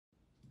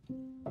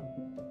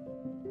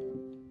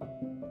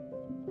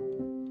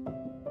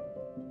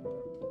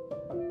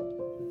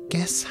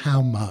Guess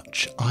how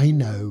much I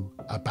know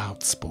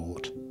about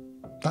sport?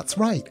 That's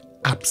right,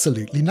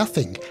 absolutely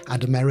nothing.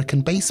 And American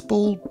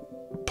baseball,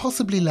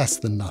 possibly less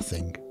than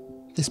nothing.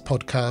 This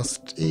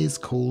podcast is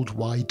called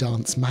Why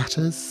Dance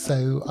Matters,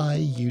 so I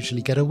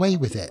usually get away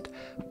with it.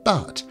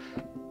 But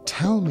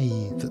tell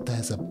me that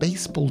there's a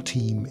baseball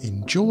team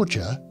in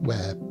Georgia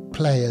where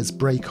players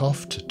break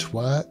off to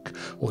twerk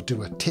or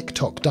do a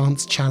TikTok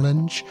dance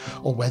challenge,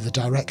 or where the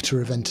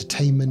director of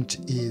entertainment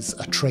is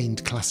a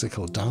trained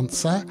classical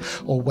dancer,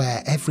 or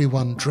where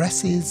everyone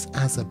dresses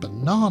as a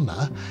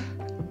banana.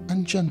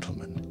 And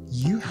gentlemen,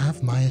 you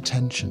have my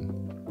attention.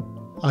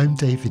 I'm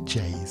David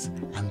Jays,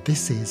 and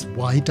this is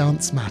Why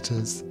Dance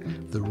Matters,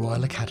 the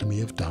Royal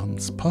Academy of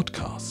Dance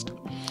podcast.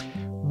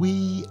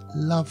 We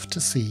love to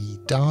see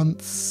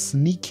dance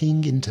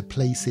sneaking into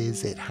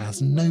places it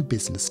has no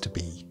business to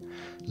be,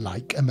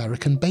 like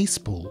American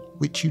baseball,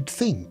 which you'd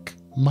think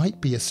might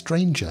be a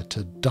stranger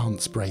to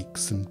dance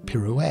breaks and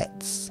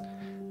pirouettes.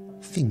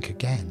 Think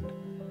again.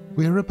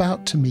 We're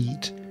about to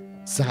meet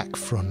Zack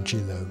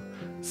Frongillo.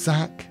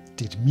 Zack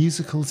did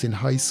musicals in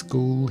high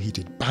school, he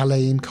did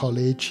ballet in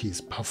college,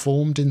 he's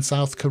performed in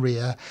South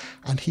Korea,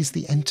 and he's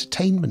the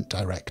entertainment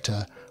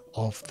director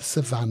of the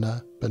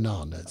Savannah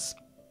Bananas.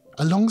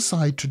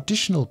 Alongside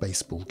traditional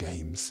baseball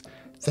games,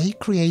 they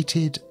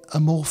created a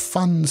more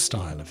fun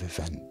style of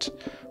event,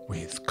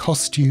 with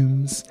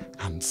costumes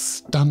and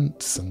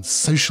stunts and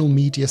social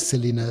media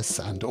silliness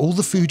and all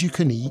the food you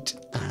can eat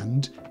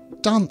and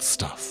dance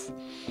stuff.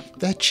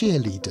 Their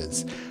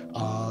cheerleaders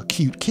are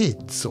cute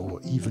kids or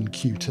even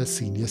cuter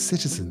senior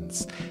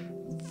citizens.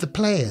 The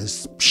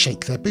players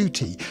shake their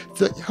booty,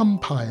 the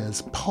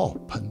umpires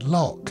pop and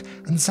lock,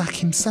 and Zack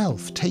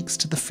himself takes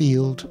to the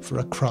field for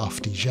a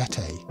crafty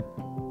jeté.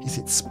 Is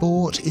it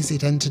sport? Is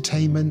it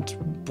entertainment?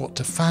 What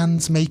do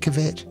fans make of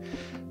it?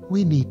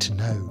 We need to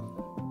know.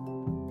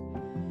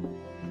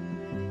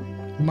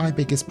 My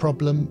biggest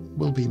problem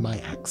will be my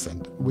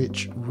accent,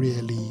 which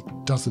really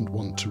doesn't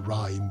want to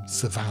rhyme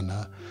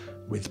Savannah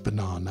with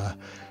banana,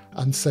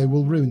 and so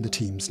will ruin the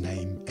team's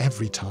name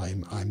every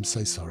time. I'm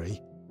so sorry.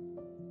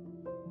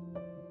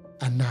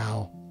 And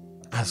now,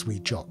 as we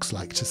jocks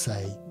like to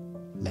say,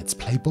 let's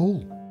play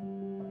ball.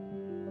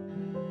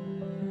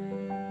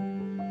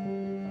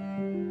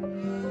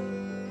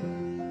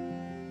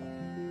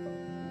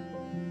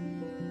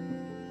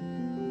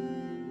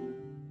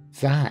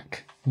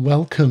 Zack,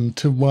 welcome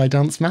to Why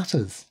Dance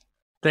Matters.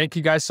 Thank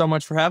you guys so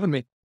much for having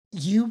me.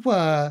 You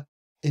were,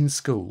 in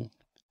school,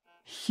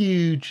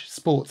 huge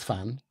sports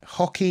fan,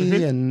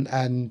 hockey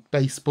and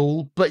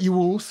baseball, but you were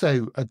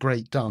also a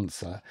great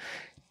dancer.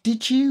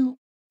 Did you,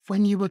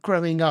 when you were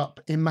growing up,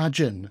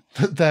 imagine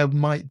that there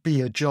might be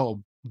a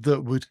job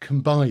that would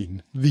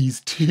combine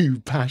these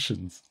two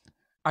passions?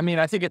 I mean,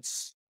 I think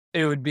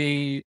it would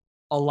be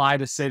a lie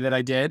to say that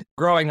I did.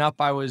 Growing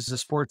up, I was a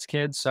sports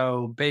kid,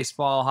 so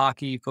baseball,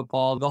 hockey,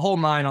 football, the whole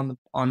nine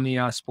on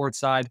the sports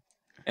side.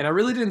 And I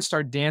really didn't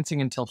start dancing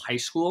until high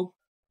school.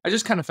 I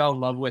just kind of fell in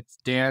love with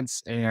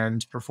dance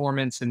and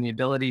performance and the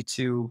ability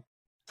to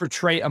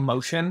portray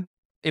emotion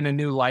in a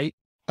new light.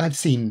 I've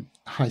seen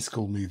high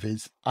school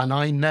movies, and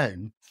I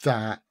know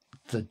that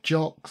the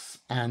jocks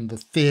and the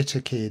theatre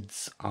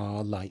kids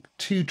are like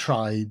two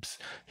tribes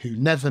who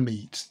never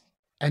meet,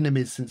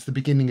 enemies since the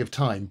beginning of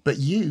time. But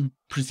you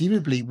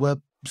presumably were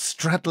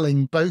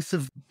straddling both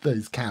of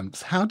those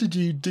camps. How did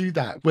you do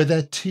that? Were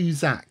there two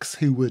Zacks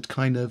who would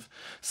kind of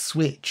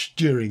switch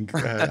during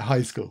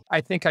high school?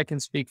 I think I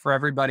can speak for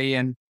everybody.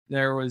 And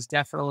there was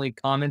definitely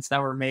comments that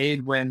were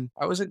made when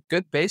I was a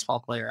good baseball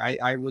player.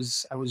 I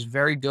was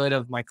very good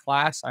of my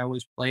class. I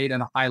always played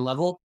at a high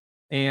level.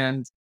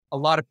 And a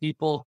lot of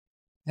people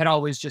had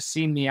always just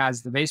seen me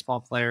as the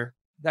baseball player.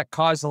 That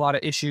caused a lot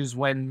of issues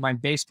when my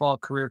baseball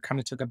career kind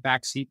of took a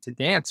backseat to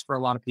dance for a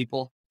lot of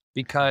people,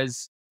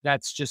 because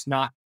that's just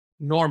not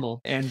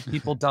normal. And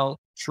people don't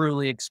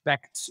truly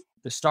expect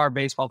the star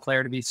baseball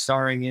player to be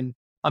starring in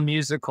a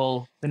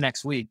musical the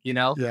next week, you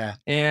know? Yeah.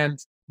 And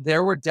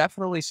there were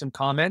definitely some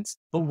comments.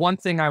 But one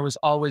thing I was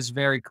always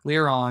very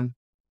clear on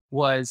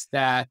was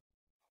that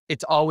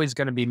it's always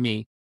going to be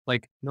me.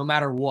 Like, no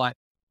matter what,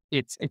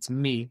 it's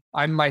me.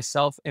 I'm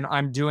myself, and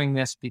I'm doing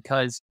this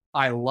because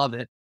I love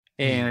it.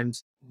 And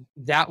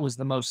that was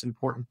the most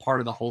important part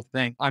of the whole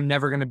thing. I'm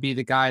never going to be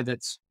the guy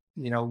that's,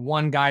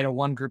 one guy to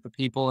one group of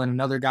people and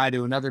another guy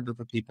to another group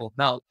of people.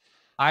 No,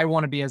 I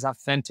want to be as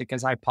authentic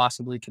as I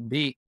possibly can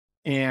be.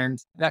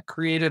 And that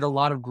created a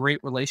lot of great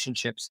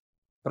relationships.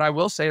 But I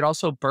will say it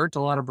also burnt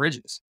a lot of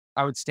bridges.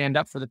 I would stand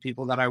up for the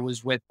people that I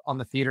was with on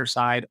the theater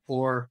side,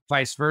 or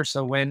vice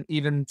versa, when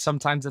even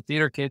sometimes the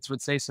theater kids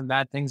would say some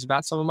bad things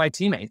about some of my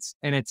teammates.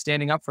 And it's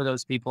standing up for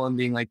those people and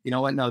being like, you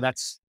know what? No,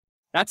 that's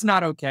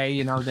not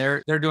okay.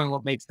 They're doing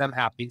what makes them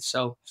happy.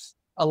 So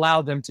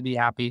allow them to be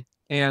happy.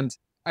 And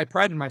I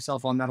prided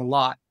myself on that a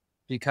lot,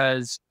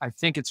 because I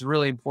think it's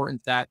really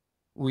important that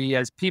we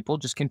as people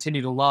just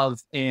continue to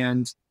love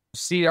and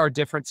see our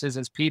differences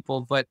as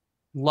people, but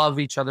love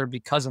each other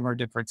because of our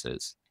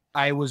differences.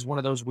 I was one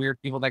of those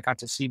weird people that got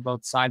to see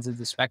both sides of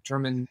the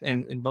spectrum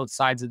and both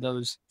sides of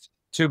those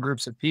two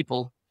groups of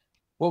people.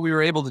 what we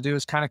were able to do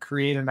is kind of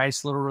create a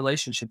nice little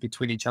relationship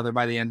between each other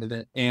by the end of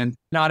it. And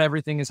not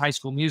everything is High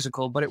School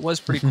Musical, but it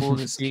was pretty cool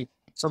to see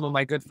some of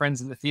my good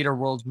friends in the theater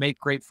world make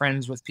great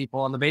friends with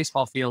people on the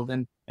baseball field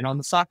and on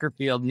the soccer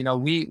field. You know,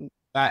 we,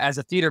 as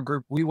a theater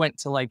group, we went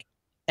to like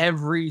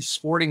every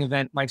sporting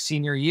event my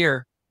senior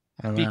year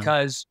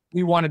because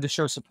we wanted to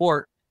show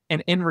support.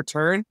 And in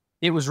return,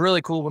 it was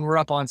really cool when we're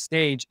up on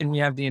stage and we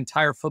have the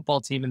entire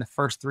football team in the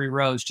first 3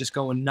 rows just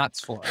going nuts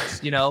for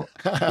us. You know,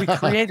 we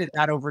created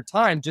that over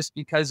time just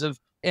because of,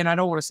 and I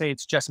don't want to say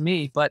it's just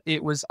me, but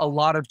it was a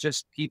lot of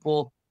just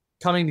people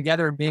coming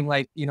together and being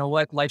like, you know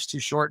what, life's too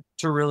short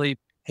to really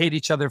hate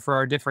each other for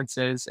our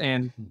differences.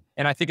 And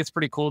I think it's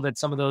pretty cool that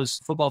some of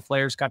those football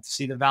players got to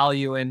see the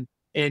value in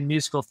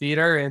musical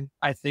theater. And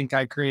I think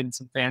I created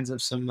some fans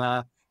of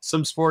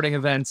some sporting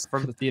events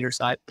from the theater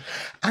side.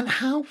 And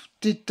how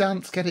did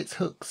dance get its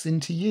hooks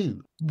into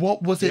you?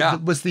 What was it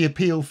that was the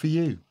appeal for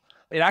you?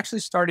 It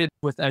actually started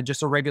with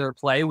just a regular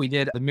play. We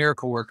did The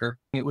Miracle Worker.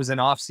 It was an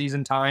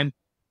off-season time.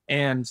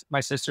 And my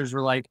sisters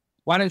were like,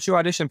 why don't you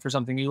audition for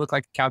something? You look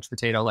like a couch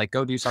potato. Like,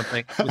 go do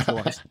something with your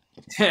life.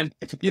 And,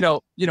 you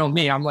know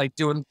me, I'm like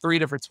doing 3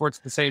 different sports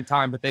at the same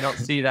time, but they don't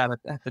see that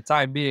at the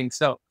time being.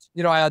 So,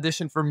 you know, I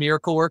auditioned for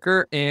Miracle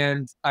Worker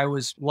and I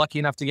was lucky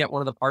enough to get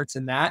one of the parts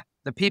in that.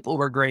 The people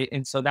were great.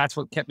 And so that's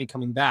what kept me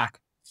coming back.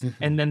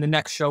 And then the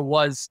next show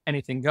was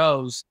Anything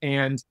Goes.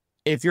 And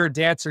if you're a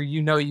dancer,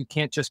 you know, you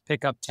can't just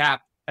pick up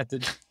tap at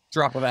the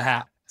drop of a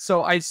hat.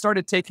 So I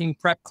started taking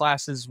prep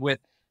classes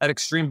at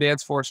Extreme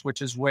Dance Force,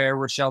 which is where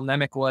Rochelle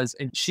Nemec was.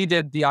 And she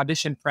did the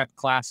audition prep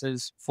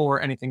classes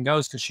for Anything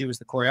Goes because she was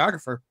the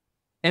choreographer.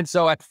 And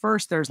so at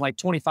first there's like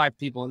 25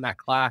 people in that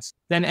class.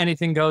 Then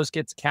Anything Goes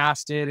gets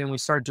casted and we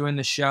start doing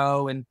the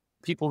show and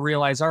people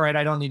realize, all right,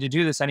 I don't need to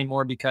do this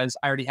anymore because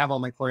I already have all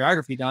my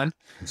choreography done.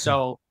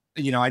 So,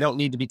 you know, I don't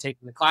need to be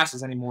taking the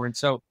classes anymore. And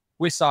so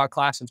we saw a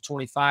class of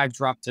 25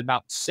 drop to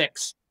about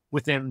 6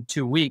 within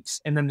 2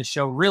 weeks. And then the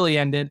show really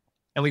ended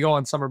and we go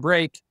on summer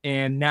break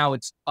and now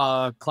it's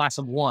a class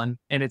of 1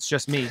 and it's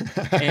just me.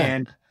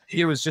 And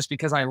it was just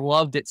because I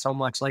loved it so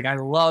much. Like I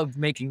loved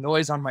making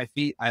noise on my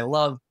feet. I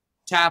love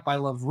tap. I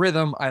love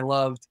rhythm. I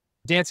loved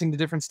dancing to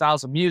different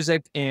styles of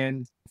music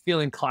and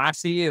feeling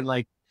classy and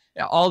like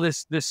all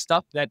this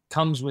stuff that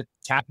comes with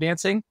tap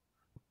dancing.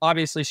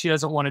 Obviously, she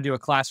doesn't want to do a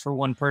class for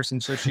one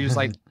person. So she was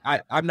like,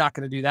 I'm not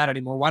going to do that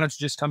anymore. Why don't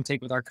you just come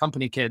take with our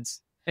company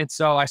kids? And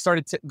so I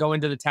started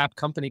going to the tap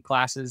company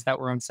classes that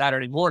were on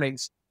Saturday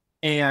mornings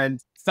and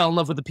fell in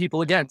love with the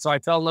people again. So I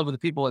fell in love with the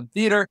people in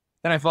theater.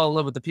 Then I fell in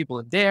love with the people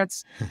in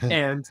dance.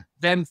 And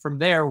then from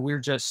there, we're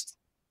just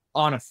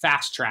on a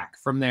fast track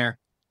from there.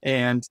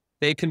 And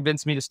they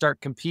convinced me to start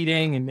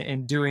competing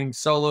and doing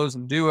solos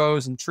and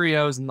duos and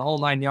trios and the whole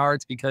 9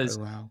 yards because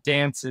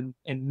dance and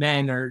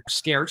men are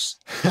scarce.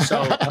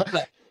 So,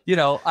 you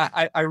know,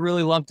 I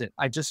really loved it.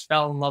 I just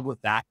fell in love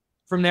with that.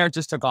 From there, it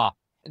just took off.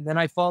 And then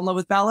I fall in love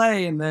with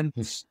ballet. And then,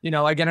 you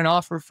know, I get an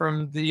offer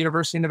from the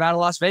University of Nevada,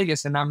 Las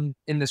Vegas. And I'm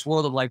in this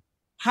world of like,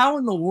 how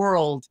in the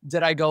world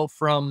did I go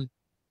from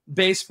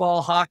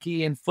baseball,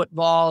 hockey, and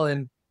football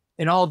and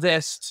all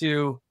this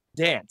to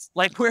dance?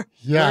 Like where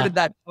did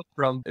that come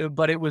from?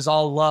 But it was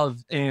all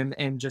love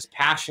and just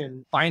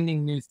passion,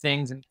 finding new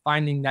things and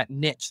finding that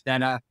niche that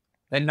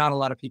not a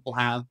lot of people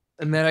have.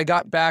 And then I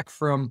got back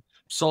from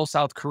Seoul,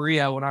 South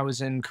Korea when I was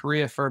in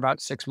Korea for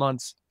about 6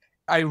 months.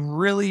 I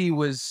really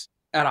was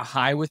at a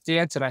high with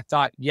dance and I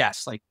thought,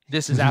 yes, like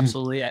this is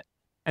absolutely it.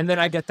 And then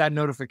I get that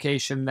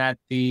notification that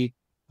the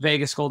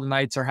Vegas Golden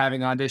Knights are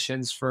having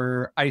auditions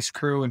for ice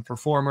crew and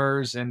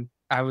performers. And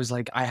I was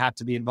like, I have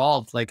to be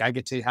involved. Like I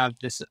get to have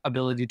this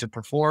ability to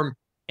perform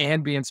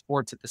and be in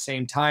sports at the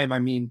same time. I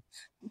mean,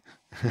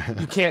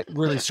 you can't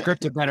really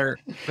script a better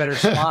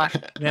spot.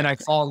 And then I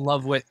fall in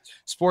love with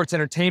sports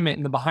entertainment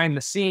and the behind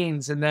the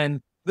scenes. And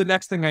then the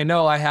next thing I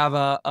know, I have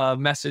a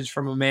message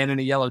from a man in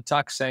a yellow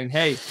tux saying,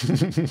 hey,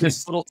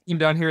 this little team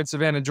down here in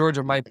Savannah,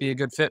 Georgia might be a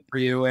good fit for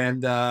you.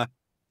 And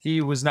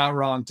he was not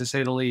wrong, to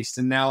say the least.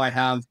 And now I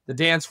have the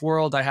dance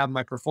world, I have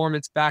my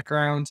performance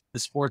background, the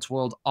sports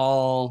world,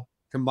 all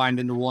combined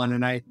into one.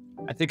 And I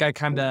think I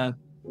kind of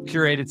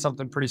curated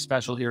something pretty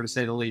special here, to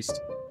say the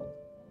least.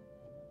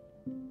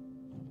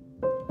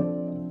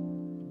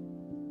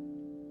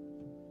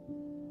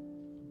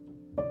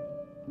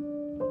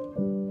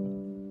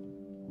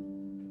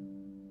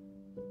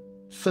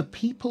 For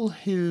people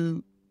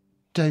who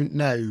don't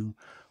know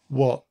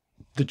what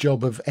the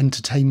job of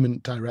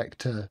entertainment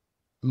director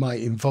might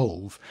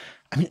involve,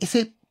 I mean, is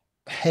it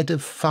head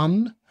of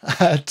fun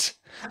at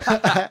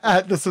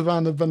the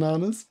Savannah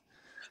Bananas?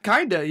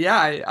 Kinda,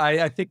 yeah.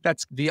 I think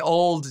that's the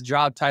old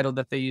job title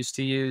that they used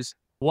to use,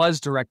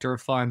 was director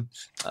of fun.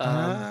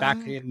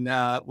 Back in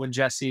when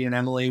Jesse and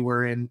Emily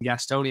were in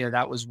Gastonia,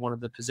 that was one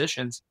of the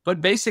positions.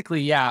 But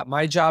basically, yeah,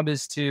 my job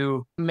is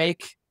to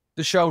make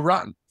the show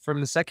run from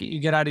the second you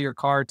get out of your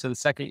car to the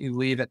second you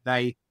leave at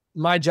night.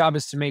 My job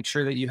is to make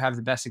sure that you have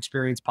the best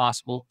experience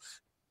possible.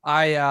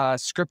 I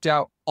script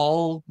out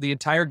the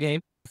entire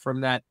game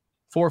from that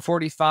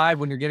 4:45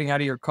 when you're getting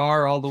out of your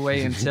car all the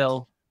way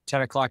until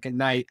 10 o'clock at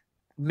night.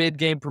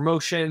 mid-game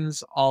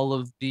promotions, all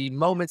of the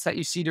moments that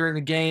you see during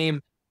the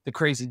game, the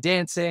crazy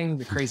dancing,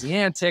 the crazy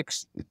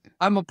antics.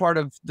 I'm a part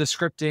of the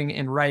scripting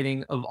and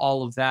writing of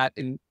all of that,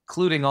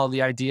 including all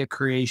the idea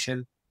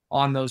creation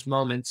on those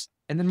moments.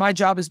 And then my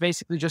job is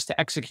basically just to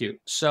execute.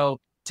 So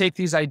take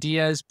these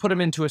ideas, put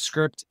them into a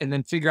script, and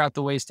then figure out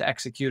the ways to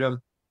execute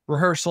them.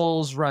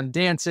 Rehearsals, run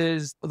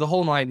dances, the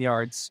whole 9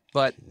 yards.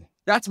 But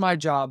that's my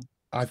job.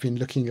 I've been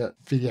looking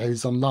at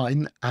videos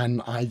online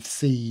and I've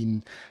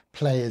seen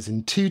players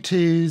in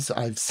tutus.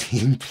 I've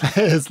seen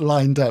players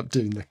lined up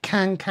doing the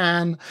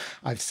can-can.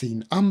 I've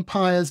seen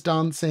umpires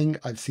dancing.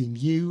 I've seen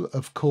you,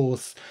 of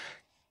course,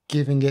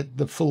 giving it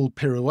the full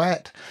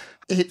pirouette.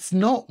 It's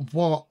not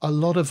what a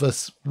lot of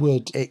us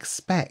would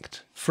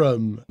expect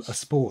from a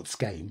sports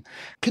game.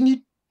 Can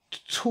you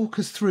talk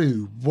us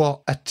through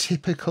what a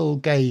typical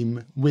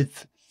game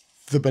with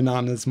the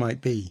bananas might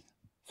be?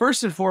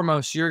 First and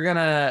foremost, you're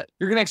gonna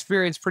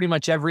experience pretty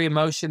much every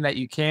emotion that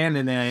you can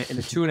in a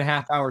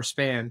 2.5 hour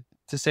span,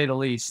 to say the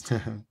least.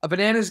 A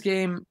bananas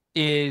game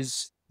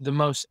is the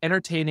most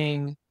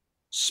entertaining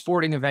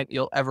sporting event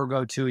you'll ever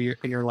go to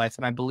in your life,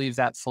 and I believe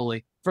that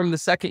fully. From the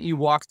second you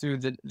walk through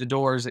the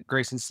doors at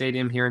Grayson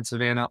Stadium here in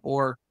Savannah,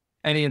 or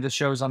any of the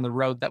shows on the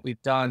road that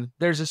we've done,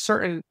 there's a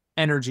certain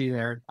energy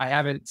there. I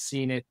haven't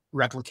seen it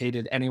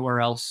replicated anywhere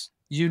else.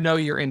 You know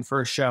you're in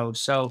for a show,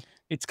 so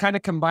it's kind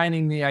of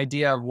combining the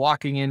idea of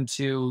walking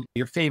into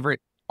your favorite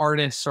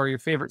artists or your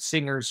favorite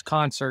singer's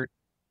concert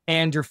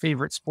and your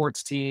favorite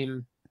sports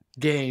team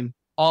game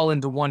all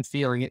into one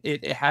feeling.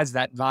 It has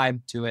that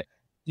vibe to it.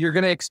 You're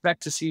going to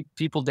expect to see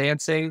people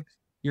dancing.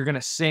 You're going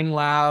to sing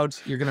loud.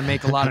 You're going to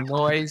make a lot of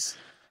noise.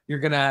 You're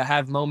going to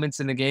have moments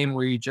in the game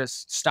where you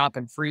just stop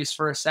and freeze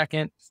for a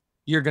second.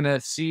 You're going to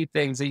see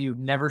things that you've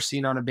never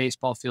seen on a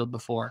baseball field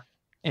before.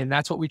 And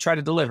that's what we try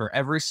to deliver.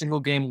 Every single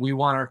game, we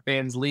want our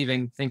fans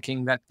leaving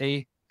thinking that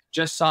they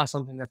just saw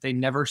something that they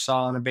never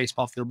saw on a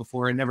baseball field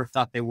before and never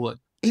thought they would.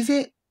 Is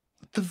it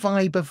the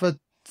vibe of a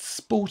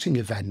sporting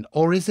event,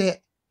 or is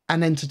it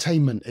an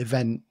entertainment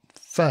event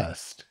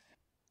first?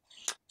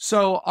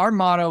 So our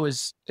motto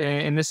is,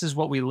 and this is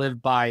what we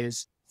live by,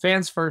 is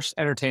fans first,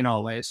 entertain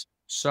always.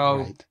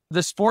 So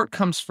The sport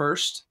comes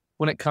first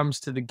when it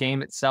comes to the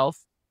game itself.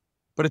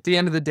 But at the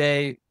end of the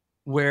day,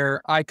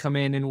 where I come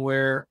in and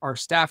where our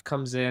staff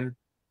comes in,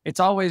 it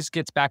always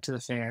gets back to the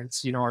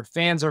fans. Our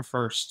fans are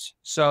first.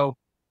 So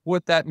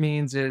what that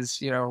means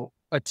is,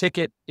 a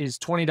ticket is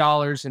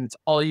 $20 and it's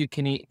all you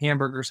can eat: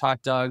 hamburgers,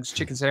 hot dogs,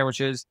 chicken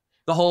sandwiches.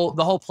 The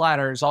whole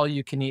platter is all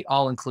you can eat,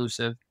 all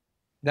inclusive.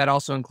 That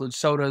also includes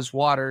sodas,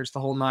 waters, the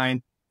whole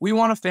nine. We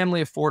want a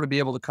family of 4 to be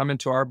able to come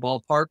into our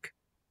ballpark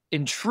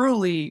and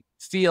truly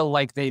feel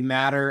like they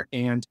matter,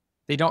 and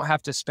they don't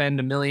have to spend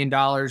 $1 million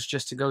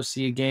just to go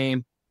see a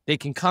game. They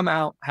can come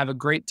out, have a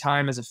great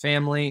time as a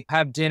family,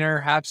 have dinner,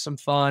 have some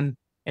fun,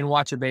 and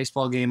watch a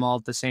baseball game all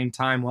at the same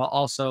time while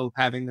also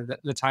having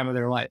the time of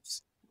their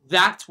lives.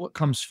 That's what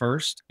comes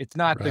first. It's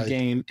not the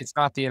game. It's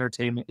not the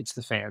entertainment. It's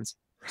the fans.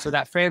 So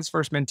that fans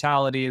first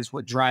mentality is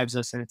what drives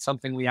us. And it's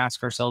something we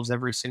ask ourselves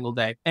every single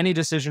day. Any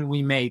decision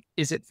we make,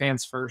 is it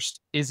fans first?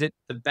 Is it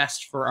the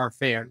best for our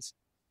fans?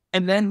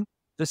 And then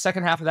the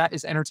second half of that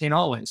is entertain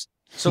always.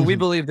 So we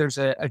believe there's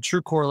a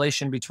true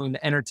correlation between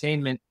the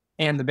entertainment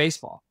and the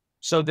baseball.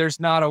 So there's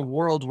not a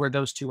world where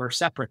those two are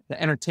separate.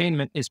 The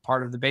entertainment is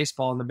part of the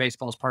baseball and the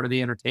baseball is part of the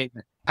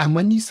entertainment. And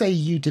when you say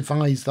you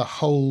devise the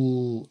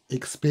whole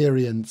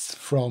experience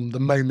from the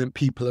moment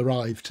people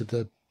arrive to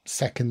the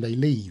second they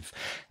leave,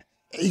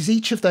 is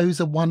each of those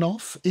a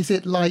one-off? Is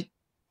it like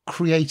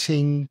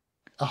creating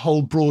a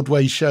whole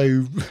Broadway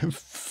show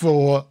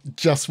for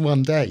just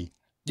one day?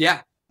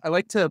 Yeah. I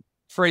like to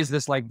phrase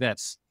this like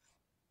this.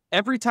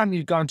 Every time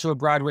you've gone to a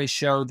Broadway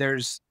show,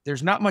 there's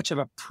not much of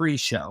a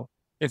pre-show,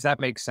 if that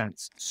makes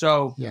sense.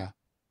 So,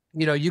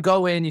 you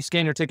go in, you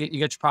scan your ticket, you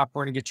get your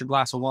popcorn, you get your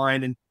glass of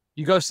wine, and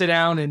you go sit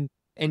down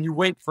and you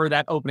wait for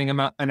that opening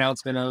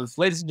announcement of,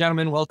 ladies and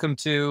gentlemen, welcome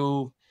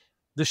to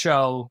the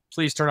show.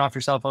 Please turn off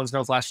your cell phones,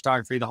 no flash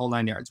photography, the whole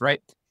 9 yards,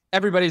 right?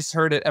 Everybody's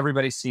heard it.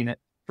 Everybody's seen it.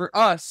 For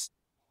us,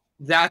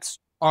 that's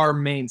our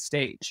main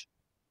stage.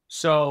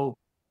 So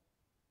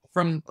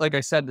from, like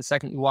I said, the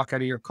second you walk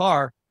out of your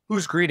car,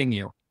 who's greeting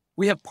you?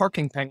 We have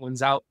parking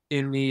penguins out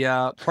in the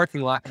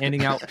parking lot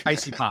handing out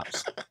icy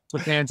pops to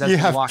fans as you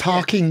they have walk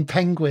parking in.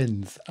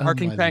 penguins.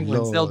 Parking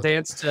penguins. Lord. They'll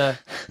dance to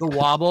the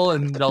wobble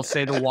and they'll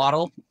say the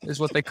waddle is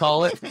what they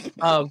call it.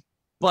 And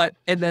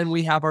then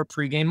we have our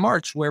pregame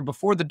march where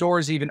before the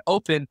doors even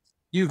open,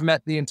 you've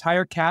met the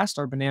entire cast.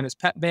 Our Bananas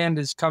Pet Band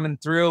is coming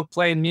through,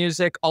 playing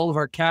music. All of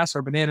our casts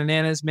are Banana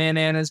Nanas,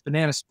 Mananas,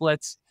 Banana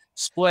Splits,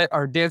 Split,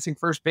 our dancing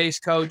first base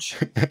coach,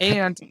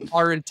 and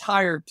our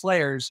entire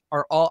players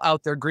are all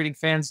out there greeting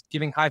fans,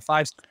 giving high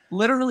fives,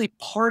 literally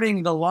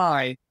parting the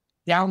line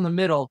down the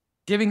middle,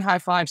 giving high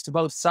fives to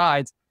both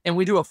sides. And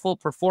we do a full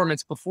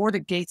performance before the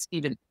gates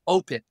even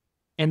open.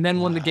 And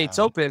then when the gates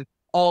open,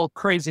 all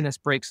craziness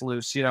breaks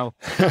loose. We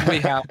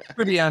have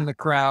trivia in the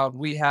crowd.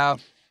 We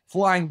have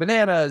flying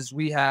bananas.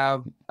 We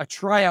have a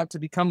tryout to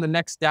become the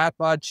next Dad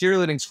Bod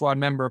cheerleading squad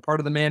member, a part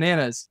of the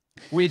Mananas.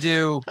 We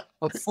do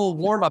a full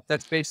warm up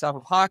that's based off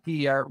of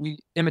hockey. We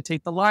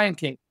imitate the Lion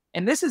King.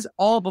 And this is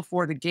all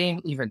before the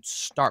game even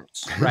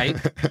starts, right?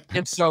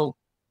 And so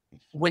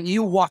when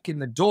you walk in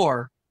the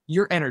door,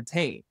 you're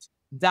entertained.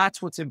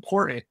 That's what's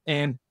important.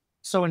 And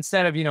so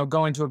instead of,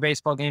 going to a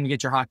baseball game, you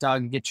get your hot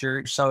dog, you get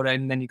your soda,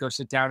 and then you go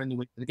sit down and you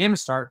wait for the game to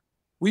start.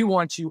 We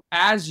want you,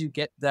 as you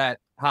get that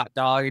hot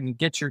dog and you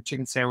get your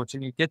chicken sandwich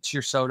and you get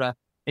your soda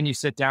and you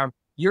sit down,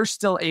 you're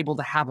still able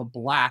to have a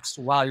blast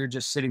while you're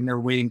just sitting there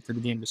waiting for the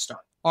game to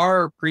start.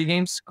 Our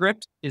pregame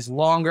script is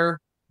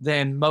longer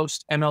than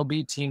most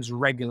MLB teams'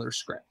 regular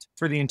script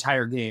for the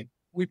entire game.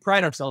 We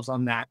pride ourselves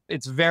on that.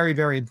 It's very,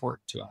 very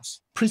important to us.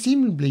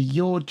 Presumably,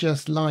 you're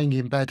just lying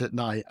in bed at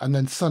night and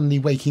then suddenly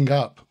waking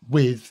up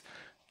with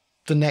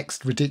the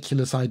next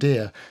ridiculous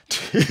idea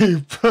to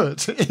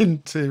put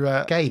into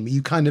a game. Are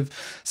you kind of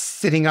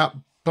sitting up,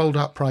 bolt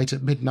upright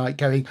at midnight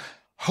going,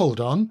 hold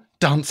on,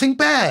 dancing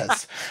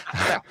bears?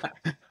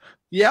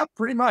 Yeah,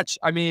 pretty much.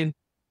 I mean,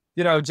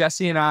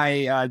 Jesse and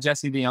I,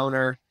 Jesse, the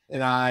owner,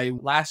 and I,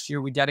 last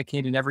year we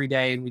dedicated every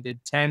day and we did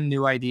 10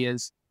 new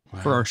ideas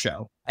for our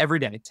show every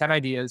day, 10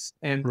 ideas.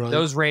 And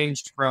those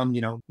ranged from,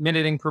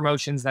 minuting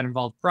promotions that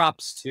involved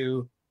props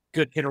to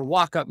good hitter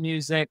walk-up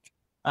music,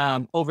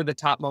 over the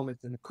top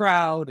moments in the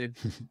crowd, and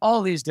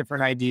all these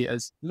different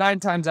ideas. 9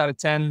 times out of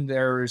 10,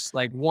 there's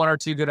like 1 or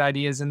 2 good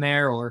ideas in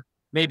there, or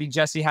maybe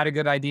Jesse had a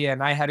good idea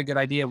and I had a good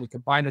idea. We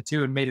combined the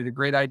 2 and made it a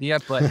great idea.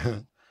 But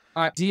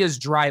ideas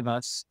drive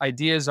us.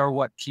 Ideas are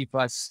what keep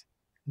us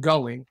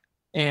going.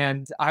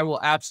 And I will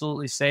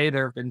absolutely say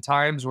there have been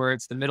times where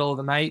it's the middle of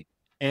the night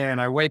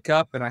and I wake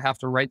up and I have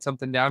to write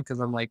something down because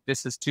I'm like,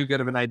 this is too good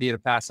of an idea to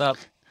pass up.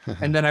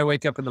 And then I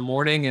wake up in the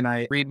morning and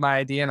I read my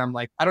idea and I'm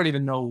like, I don't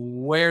even know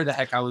where the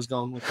heck I was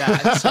going with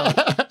that.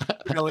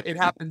 So, it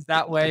happens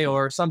that way,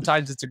 or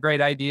sometimes it's a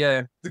great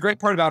idea. The great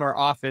part about our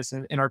office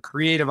and our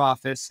creative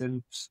office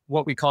and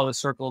what we call the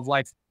circle of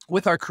life,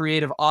 with our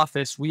creative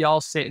office, we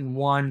all sit in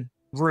one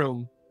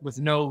room with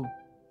no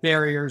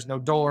barriers, no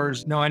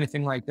doors, no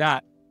anything like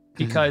that.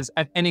 Because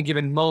at any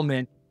given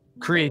moment,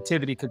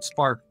 creativity could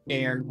spark,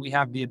 and we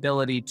have the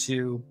ability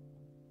to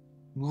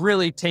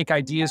really take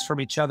ideas from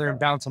each other and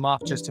bounce them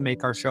off just to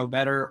make our show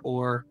better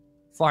or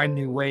find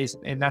new ways.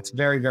 And that's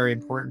very, very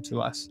important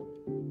to us.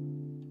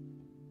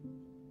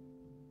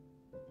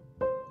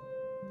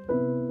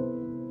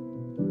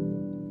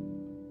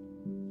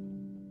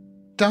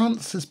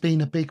 Dance has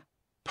been a big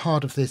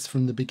part of this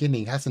from the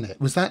beginning, hasn't it?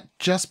 Was that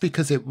just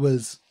because it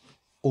was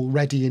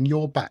already in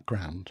your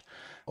background?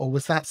 Or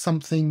was that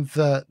something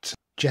that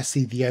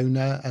Jesse, the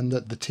owner, and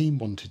that the team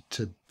wanted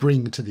to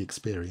bring to the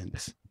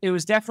experience? It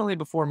was definitely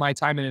before my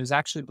time, and it was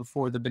actually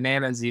before the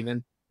Bananas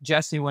even.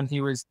 Jesse, when he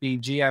was the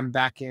GM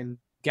back in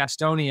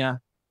Gastonia,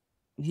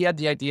 he had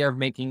the idea of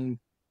making,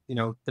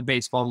 the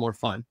baseball more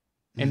fun.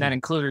 And that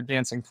included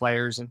dancing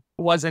players. And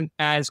it wasn't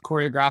as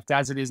choreographed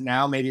as it is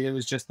now. Maybe it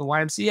was just the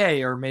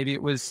YMCA, or maybe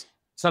it was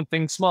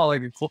something small,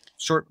 like a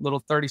short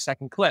little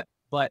 30-second clip.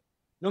 But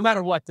no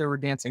matter what, there were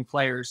dancing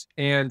players.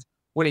 And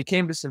when he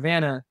came to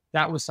Savannah,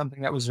 that was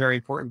something that was very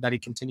important that he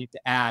continued to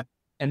add.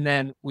 And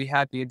then we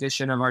had the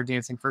addition of our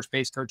dancing first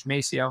base coach,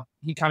 Maceo.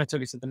 He kind of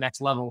took us to the next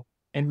level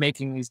and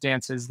making these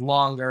dances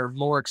longer,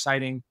 more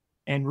exciting,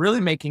 and really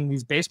making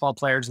these baseball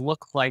players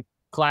look like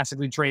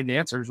classically trained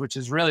dancers, which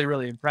is really,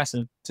 really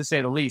impressive, to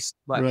say the least.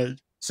 But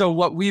so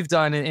what we've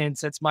done, and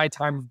since my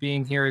time of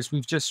being here, is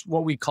we've just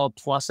what we call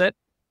plus it.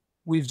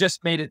 We've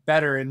just made it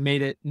better and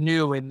made it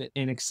new and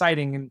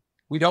exciting. And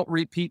we don't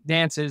repeat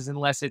dances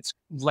unless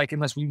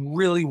we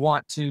really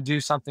want to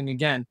do something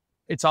again.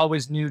 It's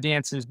always new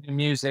dances, new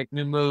music,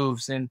 new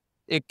moves, and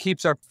it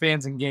keeps our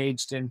fans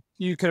engaged. And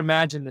you can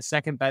imagine the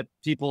second that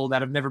people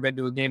that have never been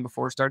to a game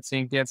before start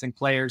seeing dancing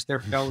players, their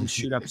phones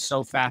shoot up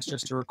so fast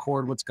just to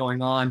record what's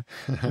going on.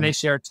 And they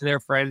share it to their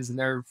friends, and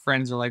their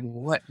friends are like,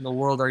 what in the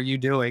world are you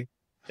doing?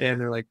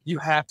 And they're like, you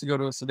have to go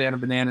to a Savannah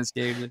Bananas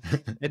game.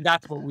 And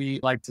that's what we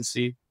like to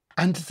see.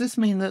 And does this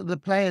mean that the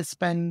players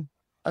spend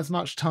as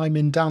much time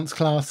in dance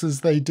class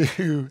as they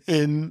do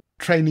in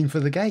training for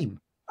the game?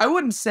 I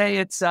wouldn't say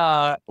it's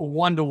a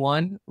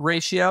 1-to-1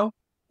 ratio,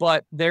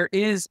 but there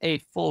is a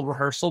full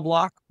rehearsal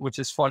block, which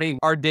is funny.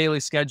 Our daily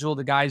schedule,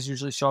 the guys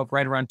usually show up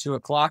right around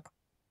 2:00.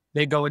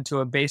 They go into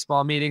a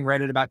baseball meeting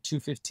right at about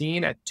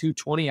 2:15. At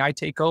 2:20, I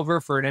take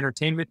over for an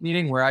entertainment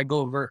meeting where I go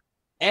over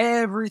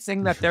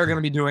everything that they're going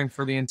to be doing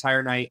for the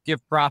entire night,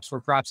 give props where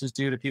props is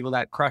due to people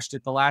that crushed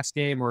it the last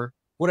game or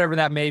whatever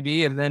that may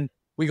be. And then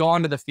we go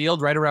onto the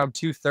field right around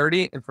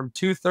 2:30, and from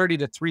 2:30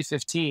 to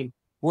 3:15,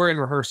 we're in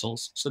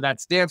rehearsals. So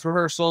that's dance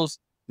rehearsals,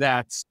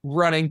 that's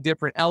running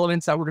different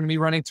elements that we're going to be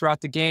running throughout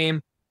the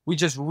game. We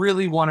just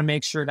really want to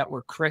make sure that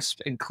we're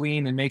crisp and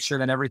clean and make sure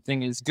that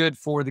everything is good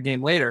for the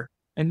game later.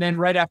 And then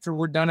right after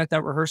we're done at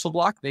that rehearsal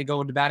block, they go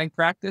into batting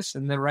practice.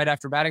 And then right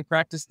after batting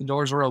practice, the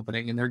doors are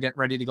opening and they're getting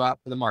ready to go out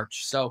for the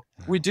march. So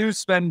we do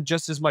spend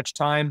just as much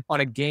time on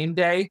a game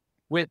day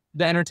with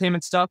the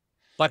entertainment stuff.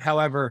 But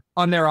however,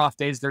 on their off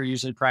days, they're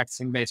usually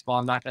practicing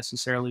baseball, not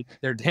necessarily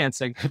they're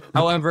dancing.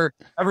 However,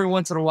 every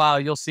once in a while,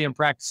 you'll see them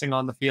practicing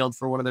on the field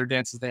for one of their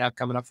dances they have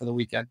coming up for the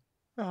weekend.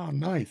 Oh,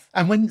 nice.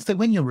 And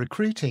when you're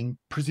recruiting,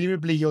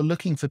 presumably you're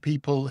looking for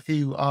people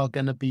who are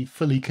going to be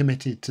fully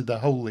committed to the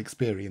whole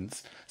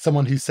experience.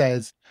 Someone who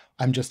says,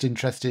 I'm just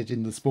interested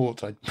in the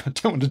sport, I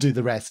don't want to do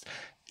the rest,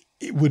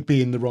 it would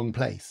be in the wrong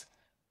place.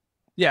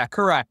 Yeah,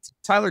 correct.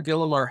 Tyler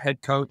Gillum, our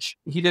head coach,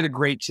 he did a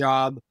great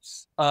job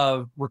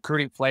of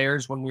recruiting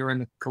players when we were in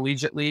the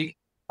collegiate league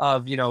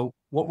of,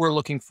 what we're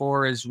looking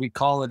for is we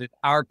call it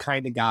our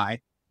kind of guy.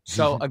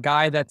 So a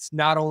guy that's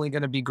not only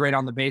going to be great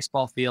on the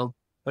baseball field,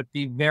 but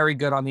be very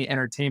good on the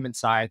entertainment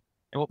side.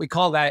 And what we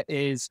call that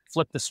is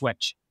flip the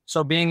switch.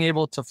 So being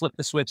able to flip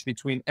the switch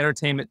between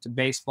entertainment to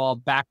baseball,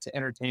 back to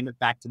entertainment,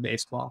 back to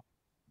baseball,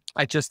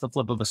 at just the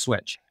flip of a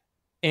switch.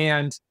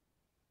 And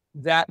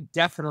that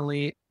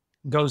definitely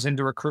goes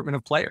into recruitment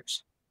of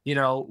players.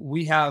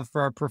 We have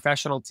for our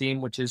professional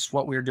team, which is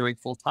what we're doing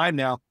full time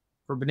now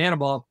for Banana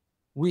Ball,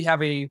 we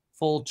have a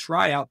full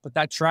tryout, but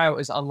that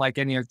tryout is unlike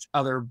any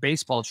other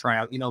baseball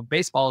tryout.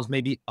 Baseball is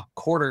maybe a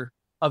quarter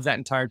of that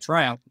entire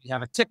tryout. We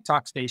have a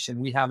TikTok station,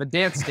 we have a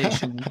dance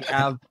station, we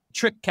have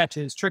trick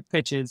catches, trick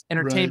pitches,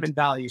 entertainment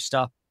value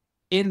stuff.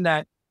 In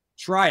that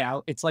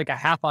tryout, it's like a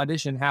half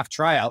audition, half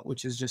tryout,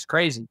 which is just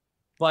crazy.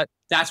 But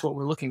that's what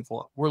we're looking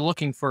for. We're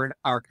looking for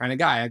our kind of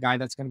guy, a guy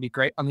that's going to be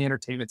great on the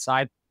entertainment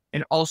side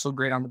and also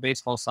great on the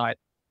baseball side.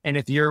 And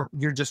if you're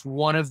just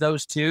one of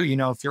those two,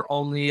 if you're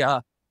only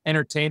a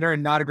entertainer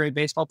and not a great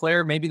baseball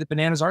player, maybe the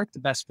Bananas aren't the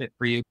best fit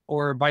for you,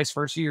 or vice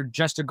versa. You're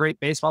just a great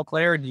baseball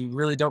player and you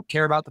really don't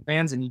care about the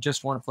fans and you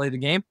just want to play the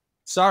game.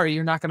 Sorry,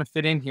 you're not going to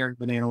fit in here in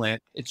Banana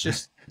Land. It's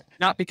just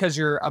not because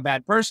you're a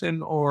bad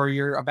person or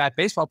you're a bad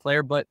baseball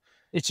player, but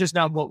it's just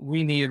not what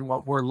we need and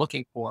what we're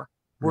looking for.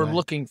 We're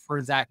looking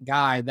for that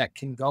guy that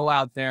can go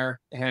out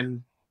there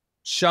and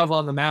shove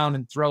on the mound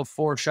and throw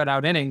 4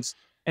 shutout innings.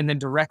 And then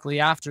directly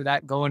after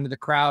that, go into the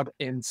crowd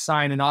and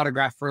sign an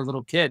autograph for a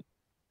little kid.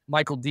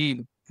 Michael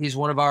Deeb, he's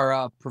one of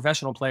our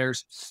professional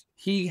players.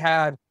 He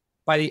had,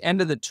 by the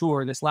end of the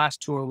tour, this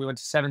last tour, we went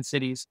to 7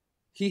 cities.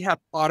 He had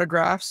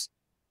autographs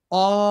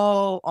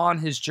all on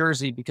his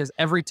jersey because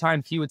every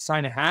time he would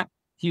sign a hat,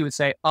 he would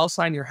say, I'll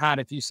sign your hat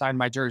if you sign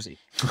my jersey.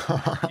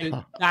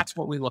 That's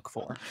what we look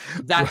for.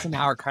 That's an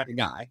our kind of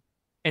guy.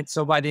 And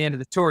so by the end of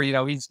the tour,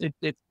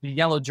 the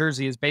yellow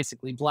jersey is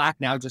basically black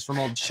now just from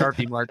all the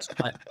Sharpie marks.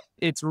 But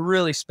it's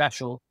really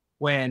special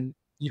when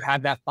you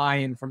have that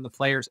buy-in from the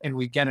players and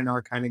we get an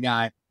our kind of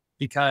guy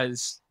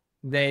because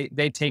they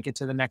take it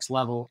to the next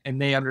level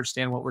and they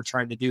understand what we're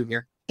trying to do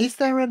here. Is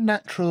there a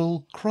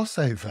natural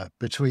crossover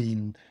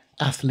between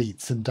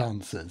athletes and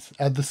dancers?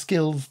 Are the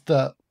skills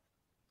that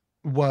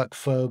work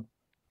for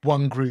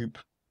one group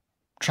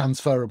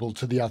transferable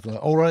to the other,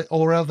 or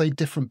are they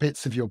different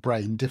bits of your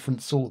brain,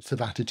 different sorts of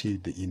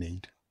attitude that you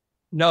need?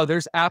 No,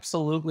 there's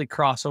absolutely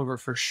crossover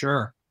for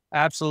sure.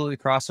 Absolutely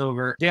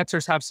crossover.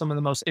 Dancers have some of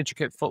the most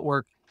intricate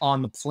footwork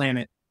on the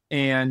planet,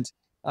 and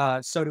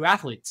so do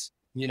athletes.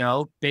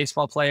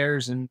 Baseball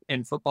players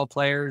and football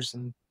players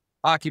and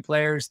hockey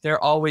players,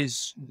 they're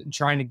always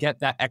trying to get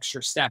that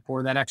extra step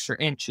or that extra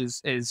inch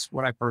is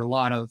what I've heard a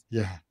lot of.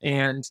 Yeah.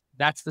 And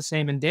that's the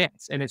same in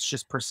dance. And it's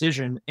just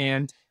precision.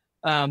 And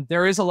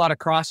there is a lot of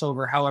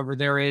crossover. However,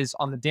 there is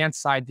on the dance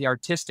side, the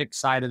artistic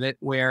side of it,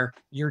 where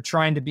you're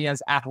trying to be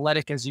as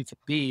athletic as you can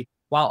be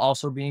while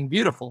also being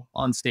beautiful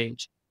on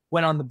stage.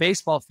 When on the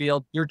baseball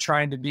field, you're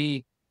trying to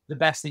be the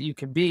best that you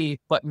can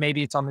be, but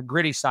maybe it's on the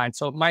gritty side.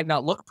 So it might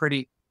not look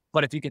pretty,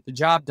 but if you get the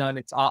job done,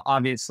 it's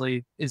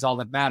obviously is all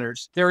that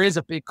matters. There is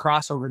a big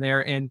crossover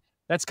there. And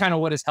that's kind of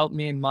what has helped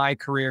me in my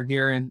career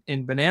here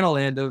in Banana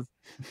Land of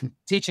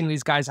teaching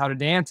these guys how to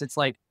dance. It's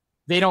like,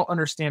 they don't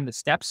understand the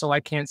steps. So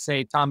I can't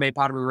say Tombe,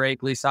 Padre, Rake,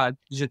 Glissade,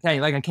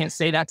 Jeté. Like I can't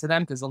say that to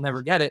them because they'll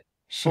never get it.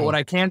 Sure. But what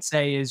I can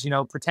say is,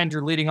 pretend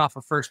you're leading off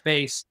of first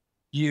base.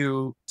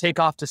 You take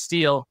off to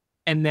steal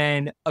and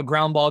then a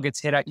ground ball gets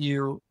hit at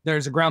you.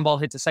 There's a ground ball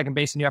hit to second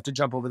base and you have to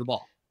jump over the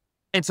ball.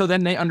 And so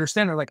then they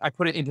understand. They're like, I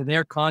put it into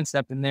their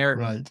concept and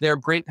their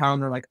great power.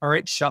 And they're like, all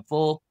right,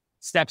 shuffle,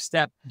 step,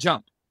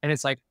 jump. And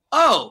it's like,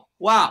 oh,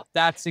 wow,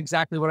 that's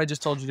exactly what I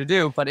just told you to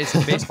do, but it's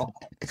in baseball.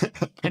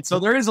 And so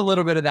there is a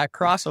little bit of that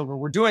crossover.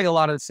 We're doing a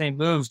lot of the same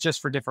moves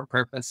just for different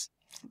purpose.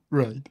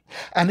 Right.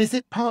 And is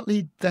it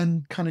partly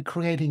then kind of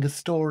creating a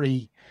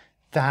story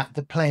that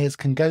the players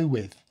can go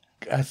with,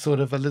 a sort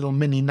of a little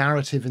mini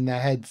narrative in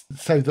their heads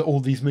so that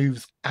all these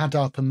moves add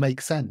up and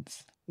make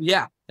sense?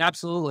 Yeah,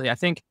 absolutely. I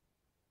think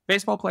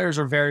baseball players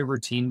are very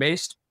routine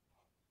based.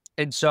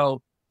 And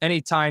so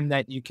anytime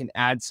that you can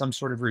add some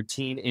sort of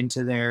routine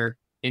into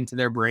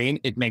their brain,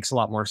 it makes a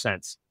lot more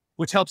sense,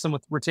 which helps them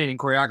with retaining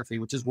choreography,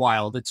 which is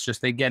wild. It's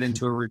just they get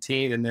into a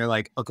routine and they're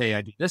like, okay,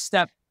 I do this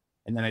step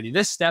and then I do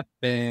this step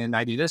and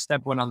I do this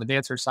step. When on the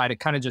dancer side, it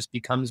kind of just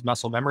becomes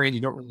muscle memory and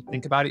you don't really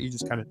think about it. You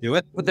just kind of do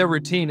it. But their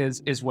routine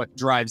is what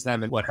drives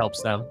them and what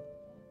helps them.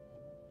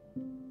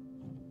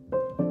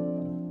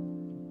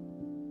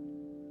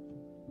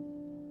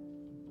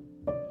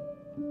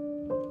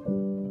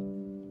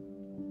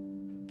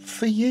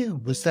 For you,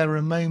 was there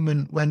a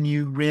moment when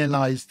you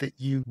realised that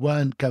you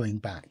weren't going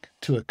back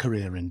to a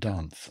career in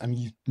dance? I mean,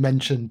 you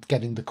mentioned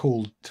getting the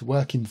call to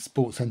work in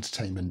sports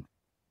entertainment.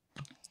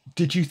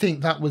 Did you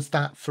think that was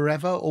that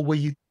forever, or were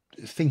you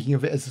thinking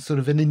of it as a sort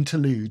of an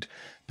interlude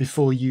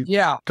before you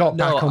Yeah, got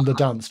back no, on the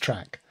dance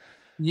track?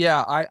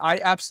 yeah, I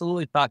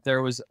absolutely thought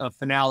there was a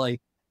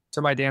finale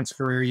to my dance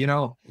career.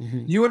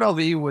 Hmm.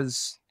 UNLV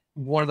was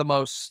one of the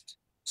most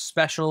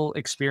special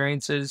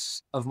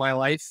experiences of my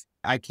life.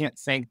 I can't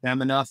thank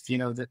them enough,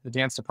 the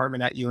dance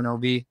department at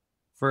UNLV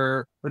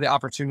for the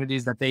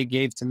opportunities that they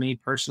gave to me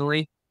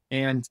personally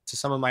and to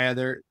some of my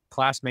other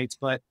classmates.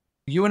 But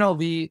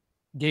UNLV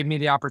gave me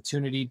the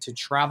opportunity to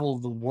travel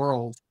the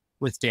world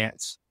with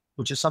dance,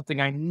 which is something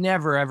I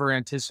never ever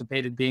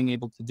anticipated being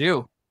able to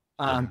do.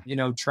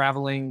 Yeah.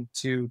 Traveling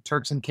to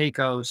Turks and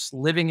Caicos,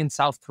 living in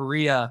South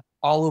Korea,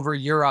 all over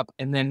Europe,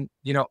 and then,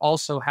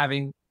 also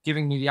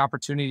giving me the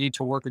opportunity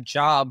to work a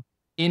job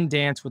in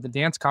dance with a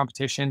dance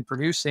competition,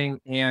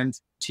 producing and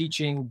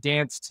teaching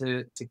dance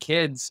to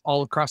kids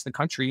all across the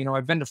country.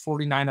 I've been to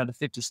 49 out of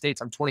 50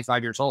 states. I'm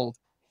 25 years old,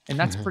 and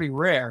that's pretty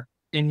rare.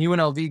 And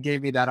UNLV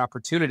gave me that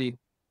opportunity.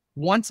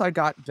 Once I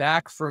got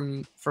back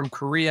from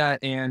Korea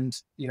and,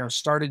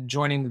 started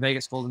joining the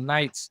Vegas Golden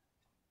Knights,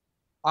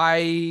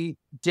 I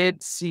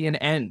did see an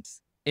end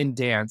in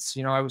dance.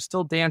 I was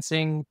still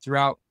dancing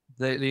throughout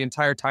the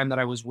entire time that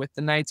I was with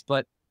the Knights,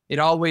 but it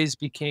always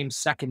became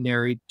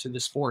secondary to the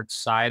sports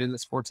side and the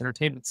sports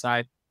entertainment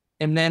side.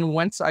 And then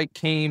once I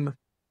came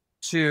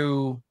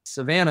to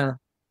Savannah,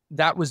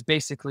 that was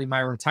basically my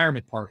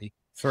retirement party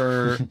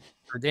for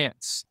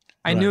dance.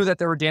 I knew Right. that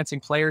there were dancing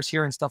players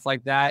here and stuff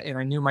like that, and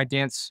I knew my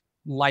dance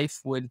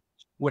life would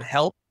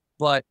help,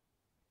 but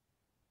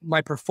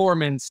my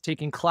performance,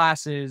 taking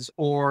classes,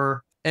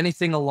 or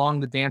anything along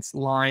the dance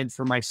line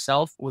for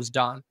myself was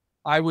done.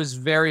 I was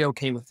very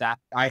okay with that.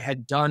 I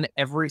had done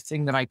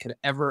everything that I could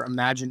ever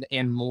imagine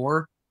and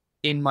more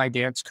in my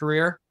dance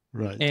career.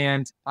 Right.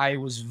 And I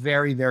was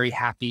very, very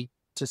happy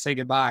to say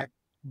goodbye.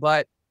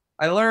 But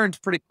I learned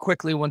pretty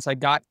quickly once I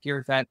got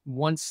here that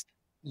once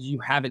you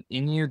have it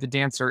in you, the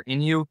dancer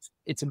in you,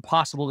 it's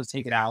impossible to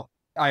take it out.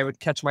 I would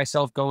catch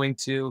myself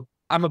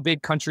I'm a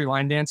big country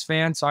line dance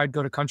fan. So I'd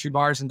go to country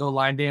bars and go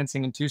line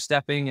dancing and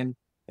two-stepping and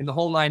the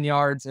whole 9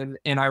 yards. And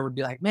I would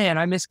be like, man,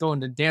 I miss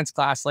going to dance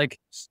class. Like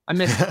I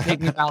miss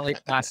taking ballet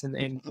class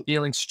and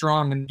feeling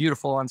strong and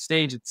beautiful on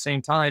stage at the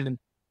same time. And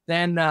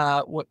then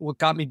what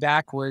got me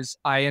back was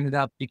I ended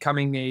up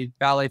becoming a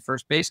ballet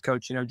first base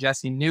coach.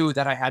 Jesse knew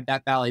that I had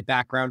that ballet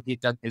background. He'd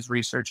done his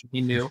research and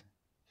he knew.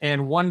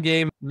 And one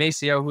game,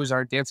 Maceo, who's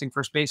our dancing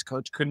first base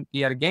coach, couldn't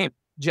be at a game.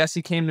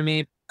 Jesse came to me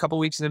a couple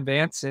weeks in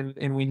advance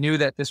and we knew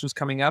that this was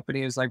coming up. And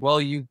he was like,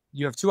 well, you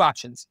have two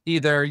options.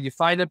 Either you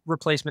find a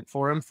replacement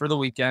for him for the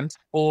weekend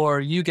or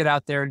you get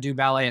out there and do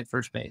ballet at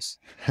first base.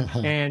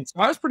 And so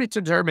I was pretty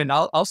determined.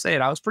 I'll say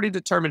it. I was pretty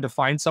determined to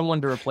find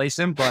someone to replace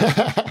him,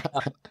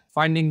 but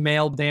finding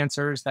male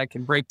dancers that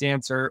can break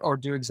dance or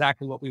do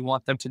exactly what we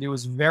want them to do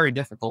was very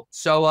difficult.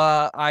 So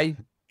I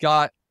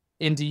got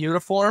into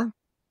uniform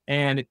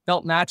and it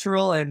felt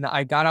natural. And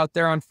I got out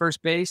there on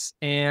first base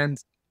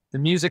and the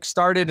music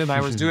started and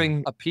I was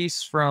doing a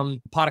piece from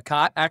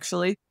Potacot,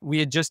 actually. We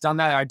had just done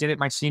that. I did it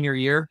my senior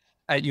year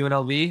at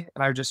UNLV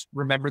and I just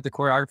remembered the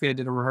choreography. I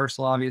did a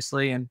rehearsal,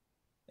 obviously, and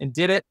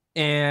did it.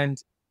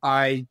 And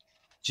I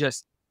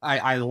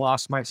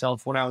lost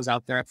myself when I was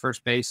out there at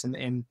first base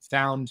and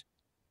found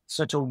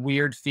such a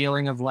weird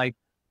feeling of like,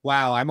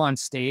 wow, I'm on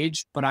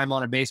stage, but I'm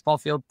on a baseball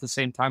field at the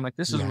same time. Like,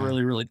 this is Yeah.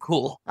 really, really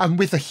cool. And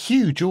with a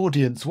huge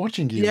audience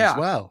watching you as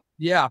well.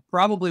 Yeah,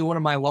 probably one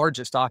of my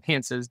largest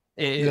audiences.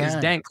 It was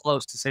Yeah. dang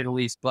close to say the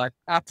least. But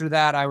after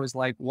that, I was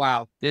like,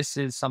 wow, this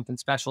is something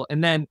special.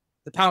 And then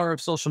the power of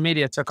social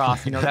media took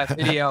off. That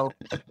video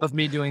of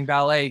me doing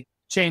ballet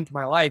changed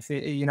my life.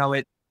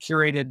 It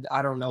curated,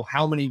 I don't know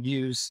how many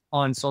views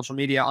on social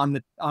media on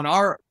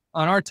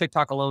our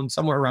TikTok alone,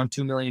 somewhere around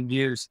 2 million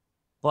views.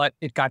 But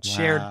it got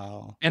shared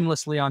Wow.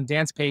 endlessly on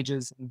dance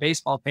pages and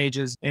baseball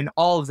pages and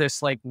all of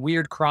this like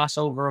weird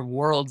crossover of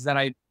worlds that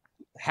I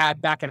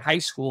had back in high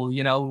school,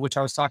 which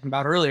I was talking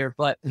about earlier,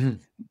 but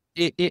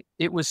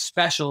it was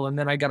special. And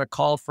then I got a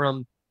call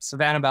from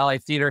Savannah Ballet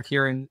Theater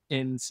here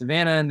in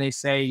Savannah. And they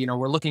say,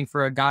 we're looking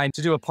for a guy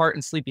to do a part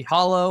in Sleepy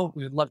Hollow.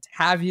 We would love to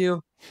have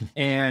you.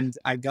 And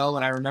I go,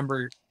 and I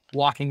remember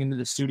walking into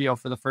the studio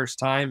for the first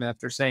time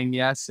after saying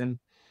yes. And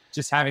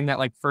just having that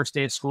like first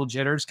day of school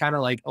jitters, kind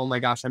of like, oh my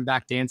gosh, I'm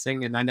back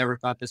dancing. And I never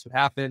thought this would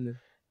happen. And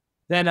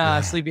then Yeah.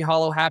 Sleepy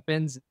Hollow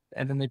happens.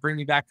 And then they bring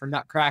me back for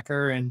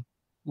Nutcracker and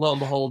lo and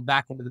behold,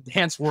 back into the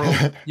dance world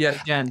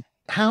yet again.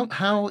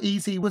 How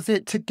easy was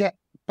it to get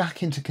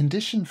back into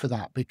condition for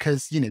that?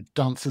 Because,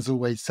 dancers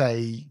always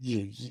say,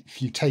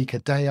 if you take a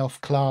day off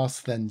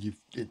class, then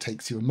it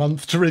takes you a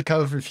month to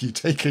recover. If you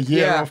take a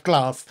year off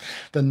class,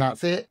 then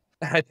that's it.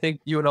 I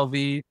think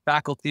UNLV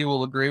faculty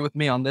will agree with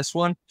me on this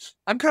one.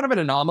 I'm kind of an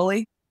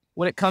anomaly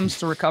when it comes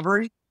to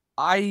recovery.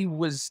 I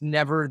was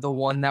never the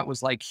one that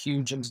was like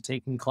huge into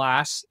taking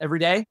class every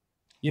day.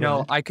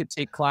 Right. I could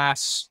take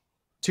class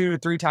 2 to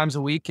 3 times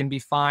a week and be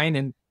fine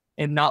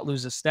and not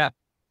lose a step.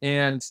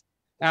 And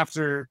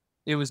after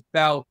it was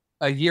about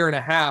a year and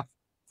a half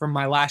from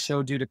my last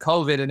show due to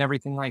COVID and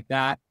everything like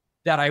that,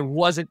 that I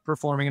wasn't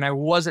performing and I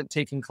wasn't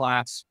taking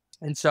class.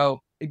 And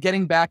so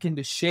getting back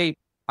into shape,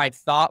 I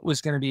thought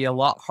was going to be a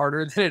lot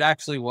harder than it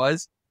actually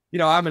was.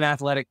 I'm an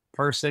athletic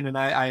person and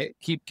I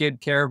keep good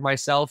care of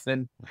myself.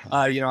 And,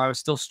 I was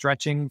still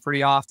stretching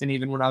pretty often,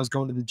 even when I was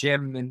going to the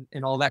gym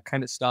and all that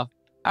kind of stuff.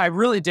 I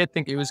really did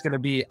think it was going to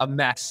be a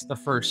mess the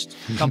first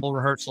couple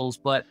rehearsals,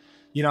 but,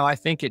 I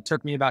think it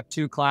took me about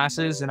 2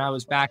 classes and I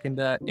was back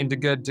into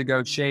good to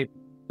go shape.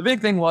 The big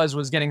thing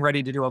was getting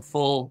ready to do a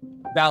full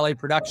ballet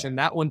production.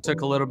 That one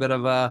took a little bit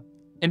of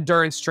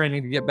endurance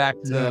training to get back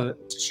to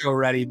show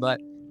ready,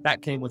 but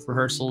that came with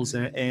rehearsals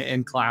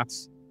and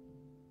class.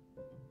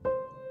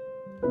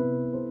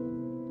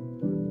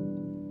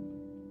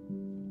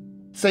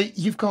 So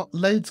you've got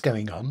loads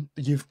going on.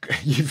 You've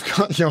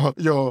got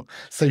your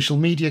social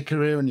media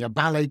career and your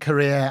ballet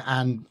career,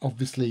 and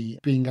obviously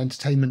being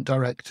entertainment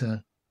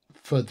director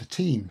for the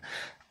team.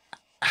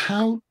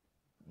 How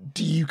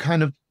do you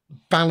kind of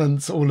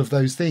balance all of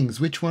those things?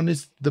 Which one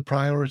is the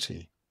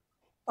priority?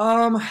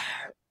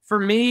 For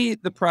me,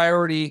 the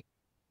priority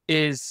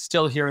is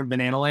still here in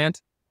Banana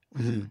Land,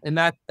 and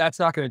that's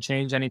not going to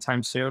change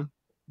anytime soon.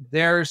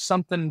 There's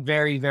something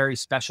very, very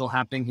special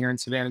happening here in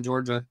Savannah,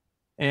 Georgia.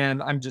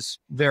 And I'm just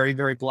very,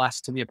 very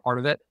blessed to be a part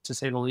of it, to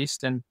say the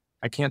least. And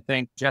I can't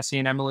thank Jesse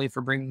and Emily for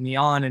bringing me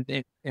on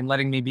and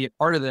letting me be a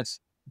part of this.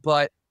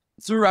 But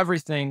through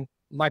everything,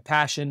 my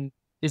passion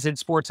is in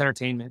sports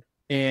entertainment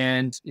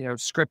and,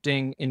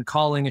 scripting and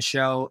calling a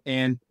show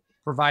and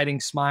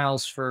providing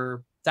smiles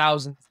for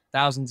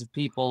thousands of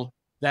people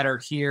that are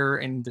here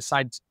and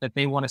decide that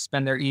they want to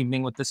spend their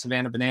evening with the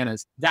Savannah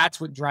Bananas. That's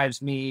what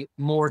drives me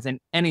more than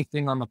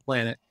anything on the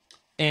planet.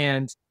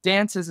 And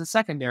dance is a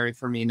secondary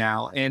for me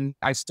now. And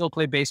I still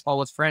play baseball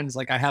with friends.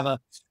 Like I have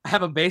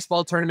a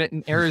baseball tournament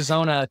in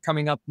Arizona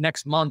coming up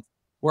next month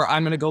where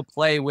I'm going to go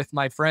play with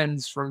my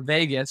friends from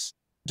Vegas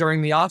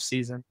during the off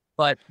season.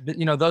 But,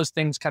 those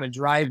things kind of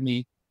drive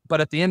me. But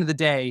at the end of the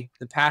day,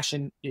 the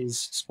passion is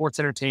sports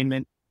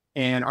entertainment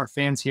and our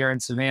fans here in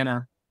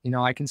Savannah.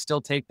 I can still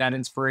take that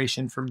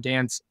inspiration from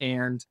dance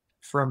and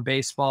from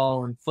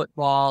baseball and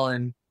football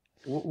and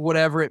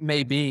whatever it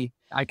may be.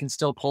 I can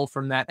still pull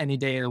from that any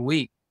day of the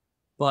week,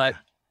 but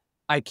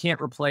I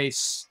can't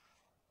replace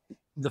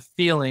the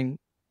feeling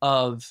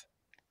of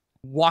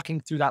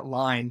walking through that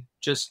line.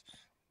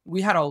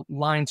 We had a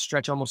line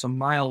stretch almost a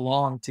mile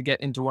long to get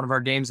into one of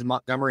our games in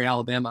Montgomery,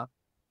 Alabama.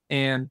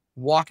 And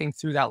walking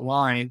through that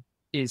line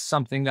is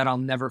something that I'll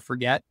never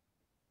forget.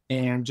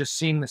 And just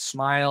seeing the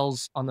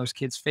smiles on those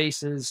kids'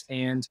 faces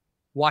and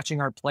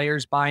watching our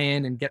players buy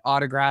in and get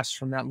autographs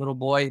from that little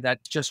boy that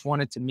just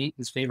wanted to meet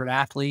his favorite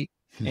athlete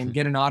and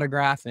get an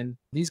autograph. And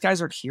these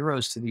guys are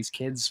heroes to these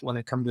kids when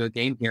they come to a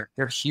game here.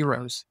 They're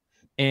heroes.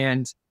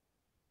 And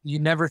you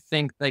never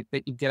think that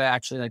you get to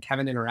actually have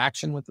an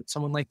interaction with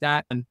someone like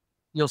that. And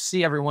you'll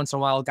see every once in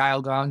a while, a guy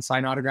will go out and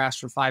sign autographs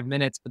for 5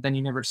 minutes, but then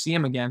you never see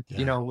him again.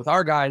 Yeah. With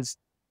our guys,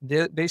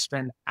 they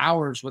spend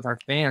hours with our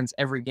fans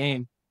every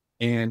game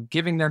and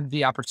giving them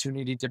the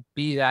opportunity to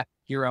be that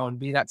hero and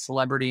be that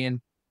celebrity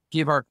and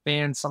give our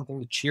fans something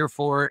to cheer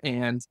for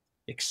and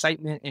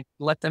excitement and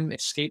let them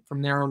escape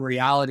from their own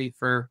reality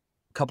for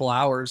a couple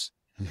hours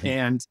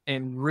and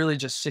really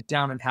just sit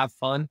down and have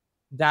fun.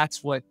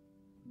 That's what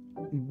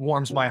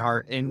warms my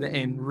heart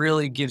and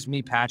really gives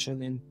me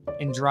passion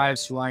and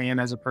drives who I am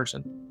as a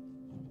person.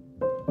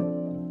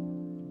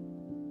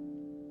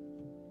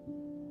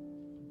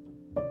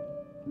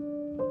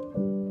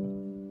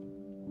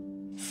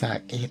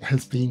 Zack, it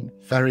has been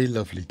very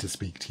lovely to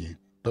speak to you,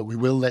 but we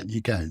will let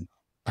you go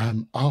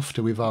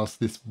after we've asked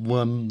this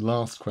one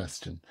last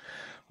question,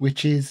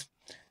 which is,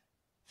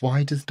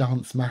 why does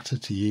dance matter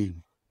to you?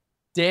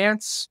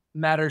 Dance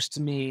matters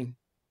to me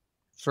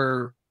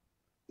for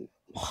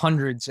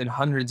hundreds and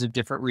hundreds of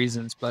different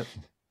reasons, but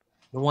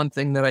the one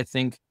thing that I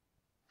think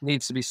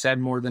needs to be said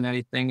more than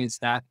anything is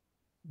that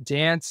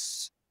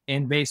dance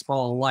and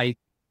baseball alike,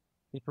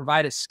 they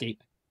provide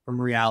escape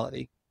from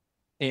reality.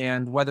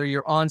 And whether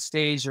you're on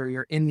stage or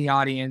you're in the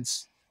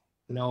audience,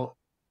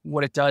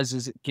 what it does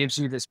is it gives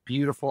you this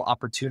beautiful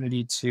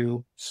opportunity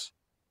to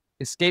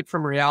escape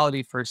from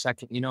reality for a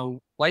second.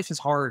 Life is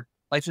hard.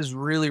 Life is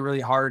really, really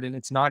hard, and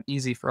it's not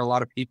easy for a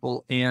lot of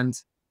people. And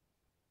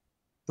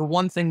the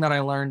one thing that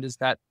I learned is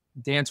that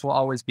dance will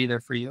always be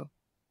there for you.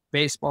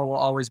 Baseball will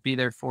always be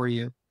there for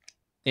you.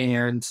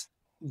 And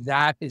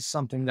that is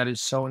something that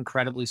is so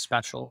incredibly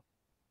special.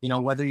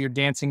 Whether you're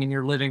dancing in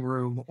your living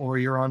room or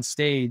you're on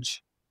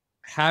stage,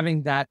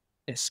 having that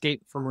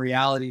escape from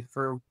reality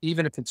for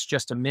even if it's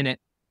just a minute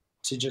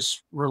to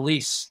just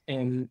release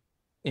and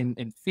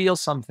feel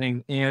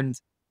something and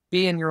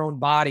be in your own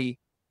body,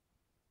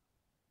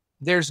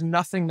 there's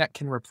nothing that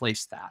can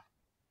replace that.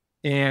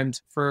 And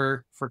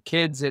for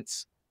kids,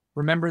 it's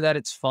remember that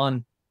it's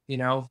fun,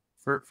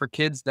 for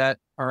kids that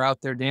are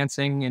out there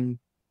dancing and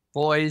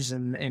boys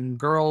and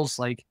girls,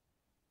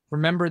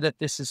 remember that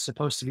this is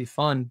supposed to be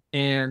fun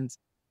and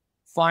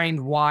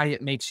find why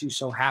it makes you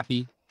so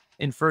happy.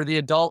 And for the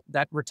adult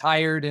that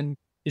retired and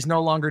is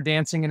no longer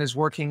dancing and is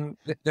working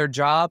their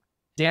job,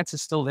 dance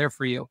is still there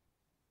for you.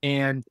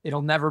 and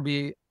it'll never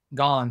be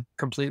gone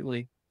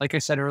completely. Like I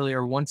said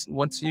earlier, once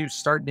you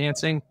start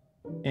dancing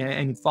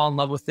and you fall in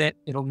love with it,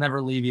 it'll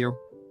never leave you.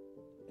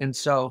 And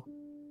so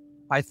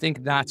I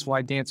think that's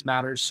why dance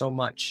matters so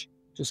much.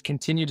 Just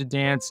continue to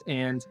dance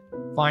and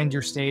find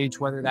your stage,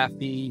 whether that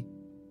be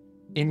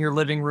in your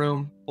living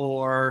room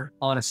or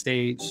on a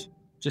stage.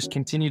 Just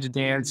continue to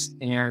dance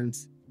and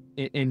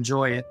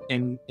enjoy it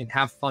and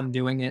have fun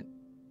doing it,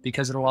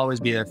 because it'll always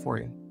be there for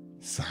you.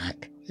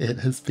 Zack, it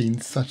has been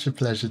such a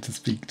pleasure to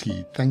speak to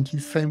you. Thank you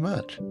so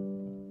much.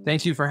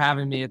 Thank you for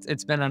having me.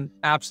 It's been an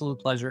absolute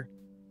pleasure.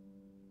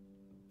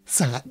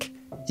 Zack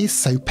is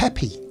so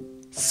peppy,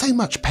 so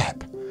much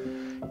pep.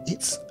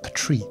 It's a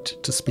treat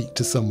to speak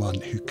to someone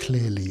who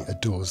clearly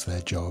adores their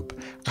job,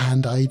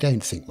 and I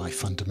don't think my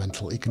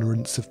fundamental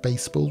ignorance of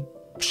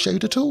baseball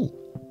showed at all.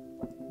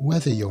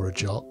 Whether you're a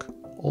jock,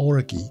 or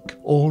a geek,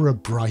 or a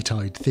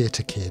bright-eyed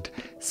theatre kid,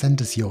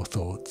 send us your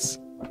thoughts.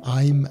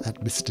 I'm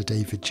at Mr.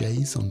 David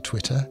Jays on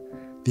Twitter.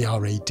 The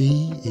RAD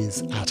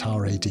is at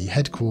RAD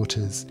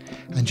headquarters,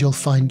 and you'll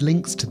find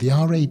links to the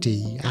RAD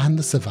and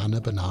the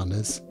Savannah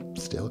Bananas,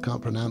 still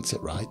can't pronounce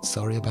it right,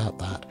 sorry about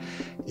that,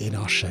 in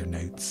our show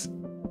notes.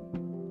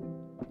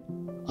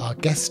 Our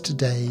guest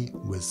today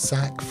was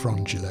Zack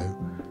Frongillo.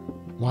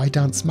 Why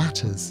Dance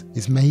Matters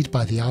is made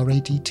by the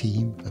RAD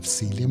team of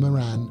Celia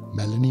Moran,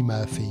 Melanie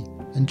Murphy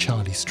and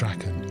Charlie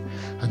Strachan,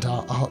 and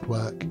our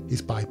artwork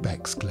is by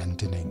Bex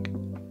Glendinning.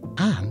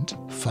 And,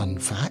 fun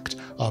fact,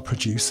 our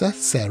producer,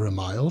 Sarah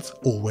Miles,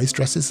 always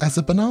dresses as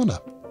a banana.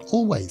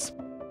 Always.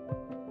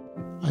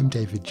 I'm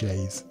David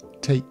Jays.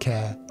 Take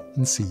care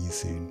and see you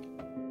soon.